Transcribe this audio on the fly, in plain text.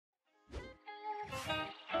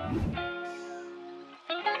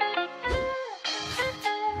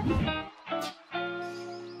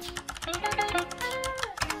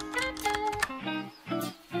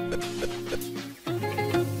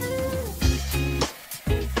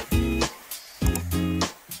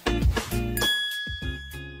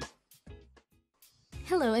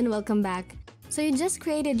Hello and welcome back. So you just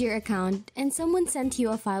created your account and someone sent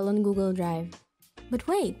you a file on Google Drive. But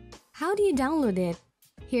wait, how do you download it?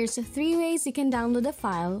 Here's 3 ways you can download a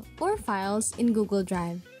file or files in Google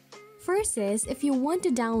Drive. First is if you want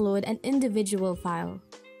to download an individual file.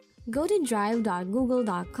 Go to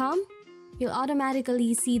drive.google.com. You'll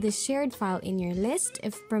automatically see the shared file in your list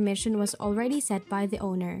if permission was already set by the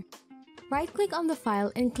owner. Right-click on the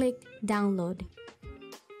file and click Download.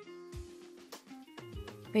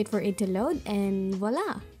 Wait for it to load and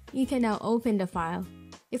voila! You can now open the file.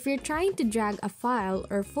 If you're trying to drag a file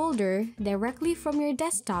or folder directly from your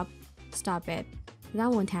desktop, stop it. That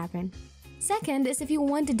won't happen. Second is if you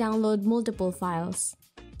want to download multiple files.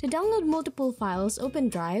 To download multiple files, open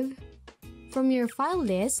Drive. From your file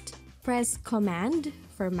list, press Command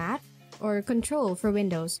for Mac or Control for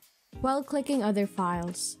Windows while clicking other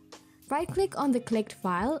files. Right-click on the clicked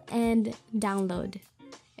file and Download.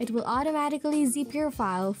 It will automatically zip your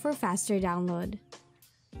file for faster download.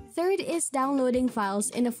 Third is downloading files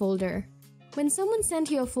in a folder. When someone sent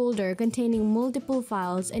you a folder containing multiple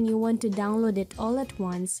files and you want to download it all at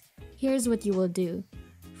once, here's what you will do.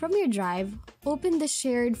 From your drive, open the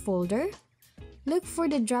shared folder. Look for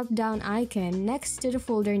the drop-down icon next to the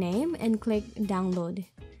folder name and click Download.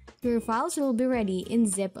 Your files will be ready in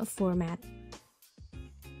zip format.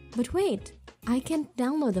 But wait, I can't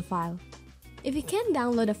download the file. If you can't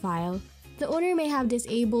download a file, the owner may have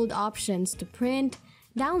disabled options to print,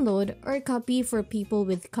 download, or copy for people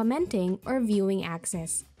with commenting or viewing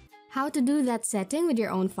access. How to do that setting with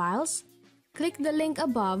your own files? Click the link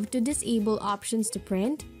above to disable options to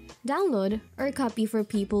print, download, or copy for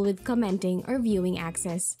people with commenting or viewing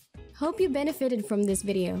access. Hope you benefited from this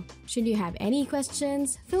video. Should you have any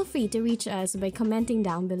questions, feel free to reach us by commenting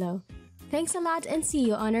down below. Thanks a lot and see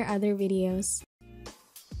you on our other videos.